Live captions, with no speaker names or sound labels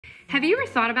Have you ever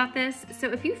thought about this?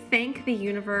 So if you thank the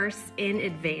universe in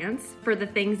advance for the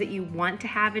things that you want to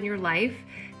have in your life,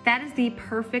 that is the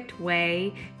perfect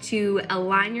way to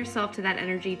align yourself to that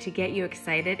energy to get you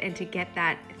excited and to get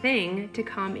that thing to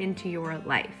come into your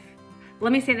life.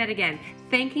 Let me say that again.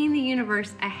 Thanking the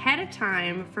universe ahead of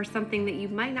time for something that you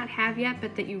might not have yet,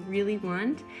 but that you really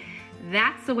want.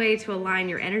 That's the way to align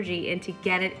your energy and to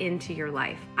get it into your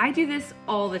life. I do this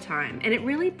all the time, and it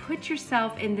really puts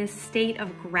yourself in this state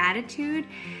of gratitude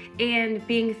and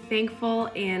being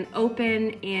thankful and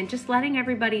open and just letting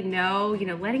everybody know,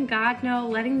 letting God know,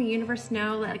 letting the universe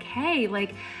know, like, hey,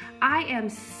 I am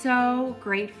so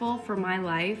grateful for my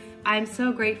life. I'm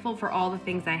so grateful for all the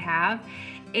things I have.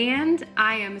 And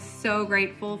I am so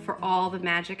grateful for all the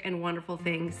magic and wonderful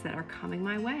things that are coming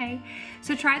my way.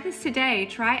 So try this today.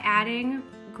 Try adding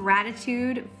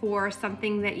gratitude for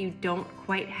something that you don't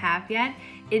quite have yet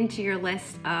into your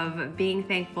list of being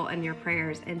thankful in your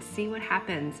prayers and see what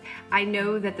happens. I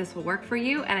know that this will work for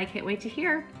you and I can't wait to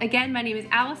hear. Again, my name is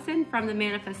Allison from the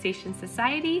Manifestation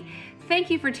Society. Thank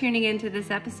you for tuning into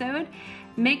this episode.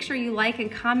 Make sure you like and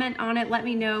comment on it. Let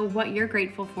me know what you're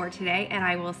grateful for today, and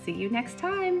I will see you next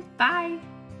time. Bye.